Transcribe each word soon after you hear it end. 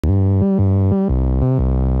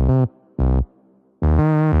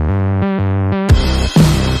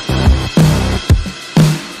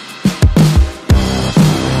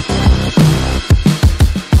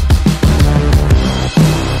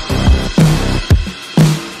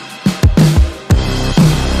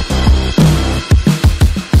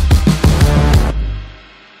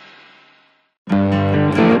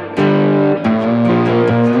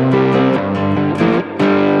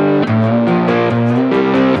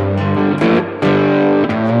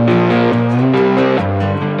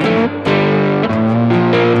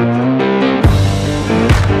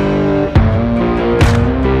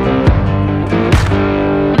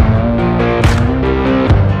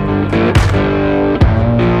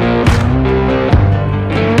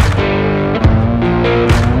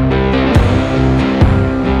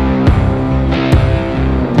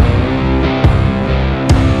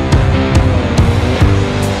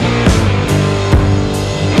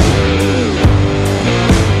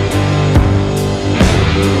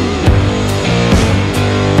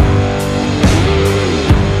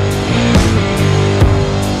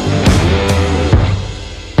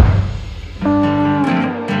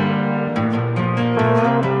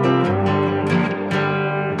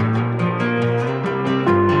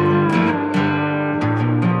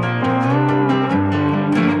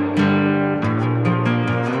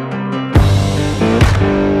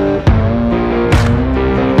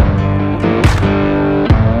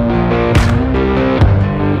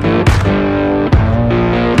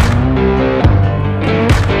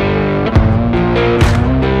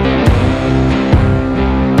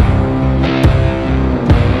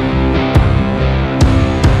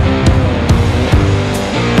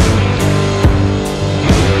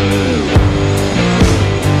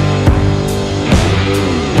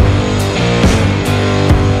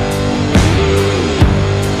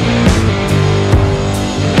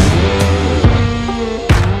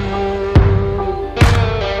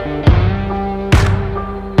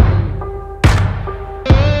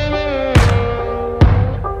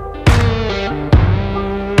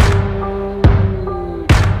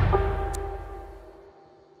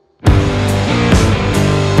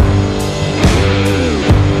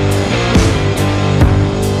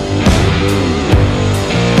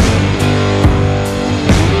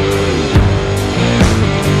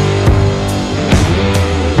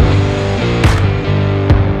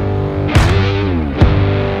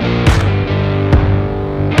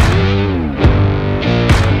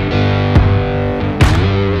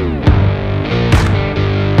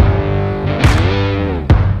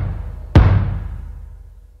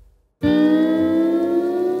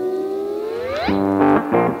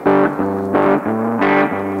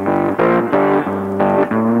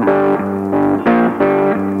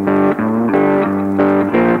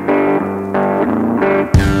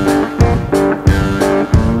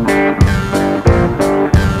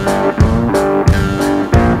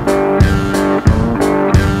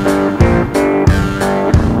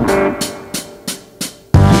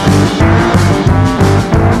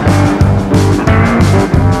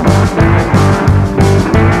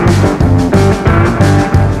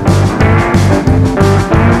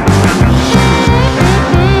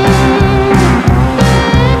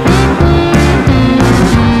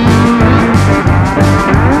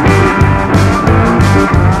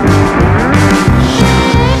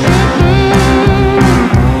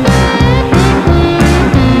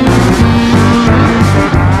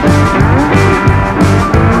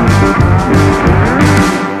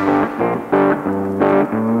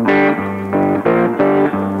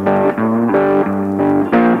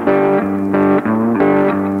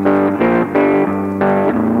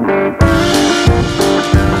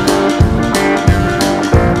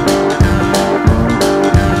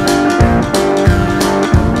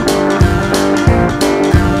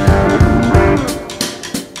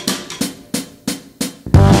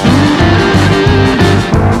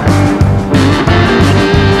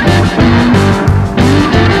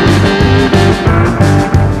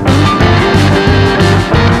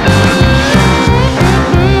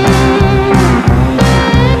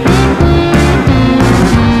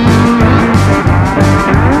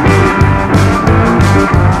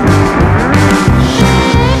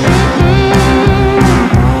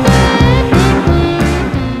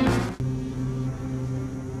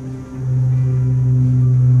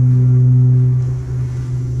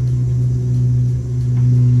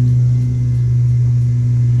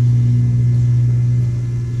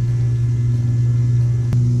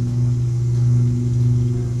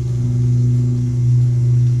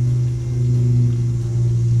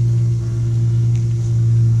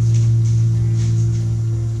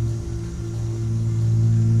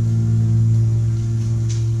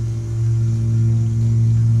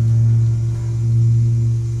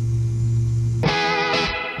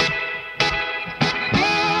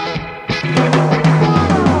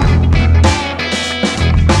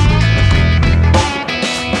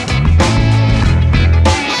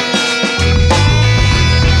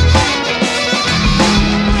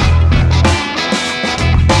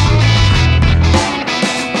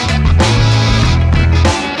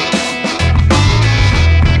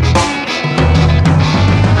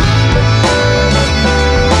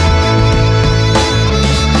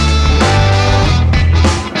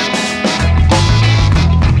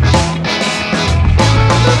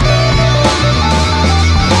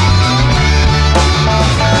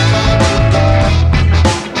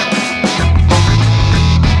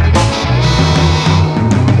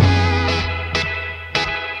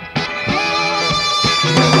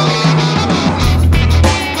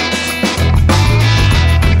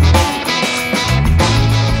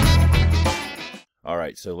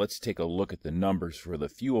right, so let's take a look at the numbers for the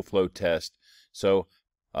fuel flow test. So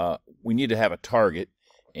we need to have a target,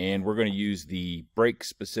 and we're going to use the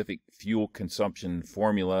brake-specific fuel consumption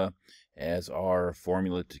formula as our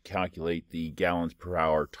formula to calculate the gallons per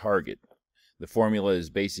hour target. The formula is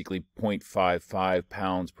basically 0.55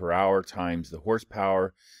 pounds per hour times the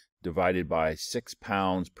horsepower divided by 6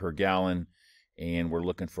 pounds per gallon, and we're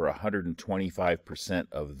looking for 125%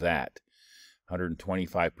 of that.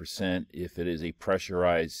 125% if it is a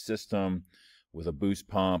pressurized system with a boost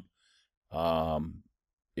pump.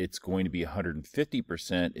 It's going to be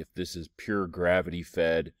 150% if this is pure gravity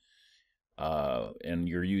fed and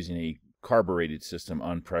you're using a carbureted system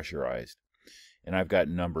unpressurized. And I've got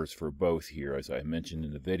numbers for both here, as I mentioned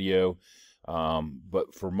in the video.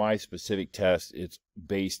 But for my specific test, it's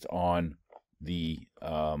based on the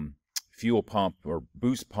fuel pump or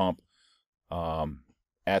boost pump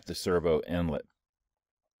at the servo inlet.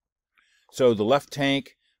 So the left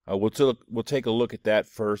tank, we'll take a look at that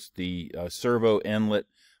first. The servo inlet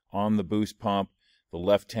on the boost pump, the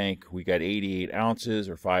left tank, we got 88 ounces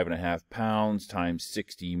or 5.5 pounds times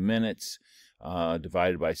 60 minutes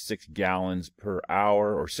divided by 6 gallons per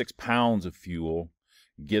hour, or 6 pounds of fuel,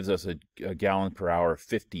 gives us a gallon per hour of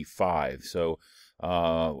 55. So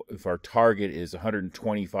if our target is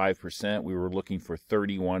 125%, we were looking for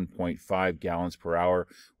 31.5 gallons per hour.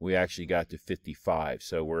 We actually got to 55.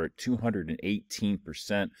 So we're at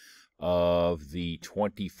 218% of the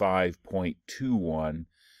 25.21,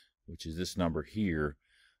 which is this number here,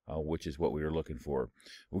 which is what we were looking for.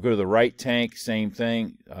 We'll go to the right tank, same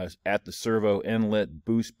thing. At the servo inlet,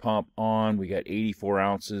 boost pump on, we got 84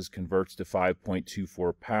 ounces, converts to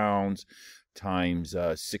 5.24 pounds, times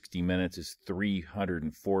 60 minutes is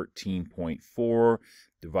 314.4,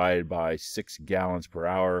 divided by 6 gallons per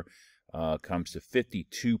hour, comes to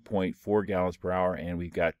 52.4 gallons per hour, and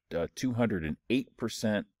we've got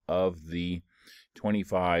 208% of the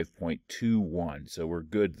 25.21. So we're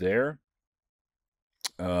good there.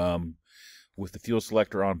 With the fuel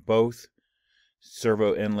selector on both,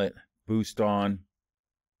 servo inlet, boost on,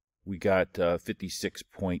 we got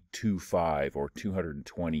 56.25 or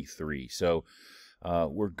 223. So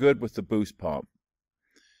we're good with the boost pump.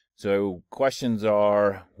 So questions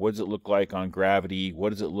are, what does it look like on gravity? What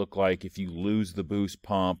does it look like if you lose the boost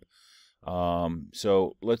pump?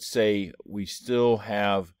 So let's say we still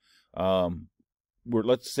have,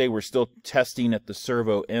 let's say we're still testing at the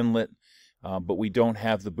servo inlet, but we don't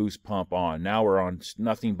have the boost pump on. Now we're on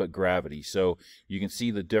nothing but gravity. So you can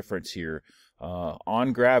see the difference here.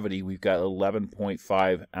 On gravity, we've got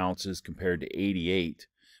 11.5 ounces compared to 88,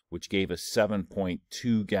 which gave us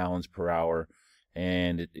 7.2 gallons per hour,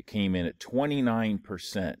 and it came in at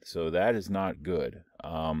 29%. So that is not good.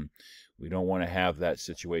 We don't want to have that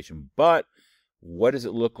situation. But what does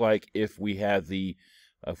it look like if we have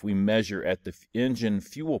if we measure at the engine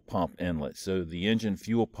fuel pump inlet? So the engine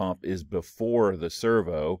fuel pump is before the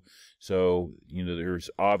servo. So, you know,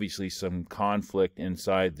 there's obviously some conflict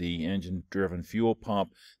inside the engine-driven fuel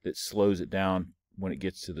pump that slows it down when it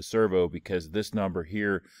gets to the servo, because this number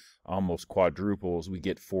here almost quadruples. We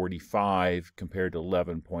get 45 compared to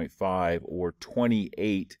 11.5, or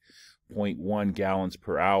 28.1 gallons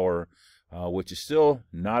per hour, which is still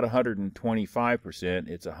not 125%.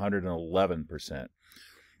 It's 111%.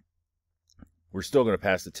 We're still going to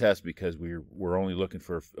pass the test because we're only looking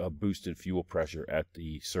for a boosted fuel pressure at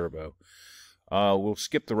the servo. We'll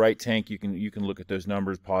skip the right tank. You can look at those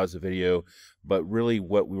numbers, pause the video. But really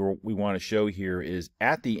what we want to show here is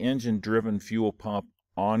at the engine-driven fuel pump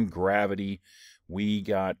on gravity, we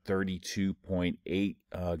got 32.8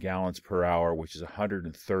 gallons per hour, which is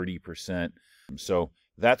 130%. So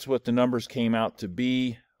that's what the numbers came out to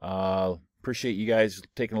be. Appreciate you guys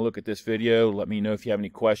taking a look at this video. Let me know if you have any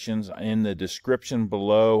questions. In the description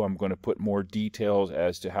below, I'm going to put more details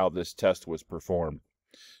as to how this test was performed.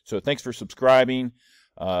 So thanks for subscribing.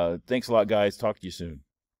 Thanks a lot, guys. Talk to you soon.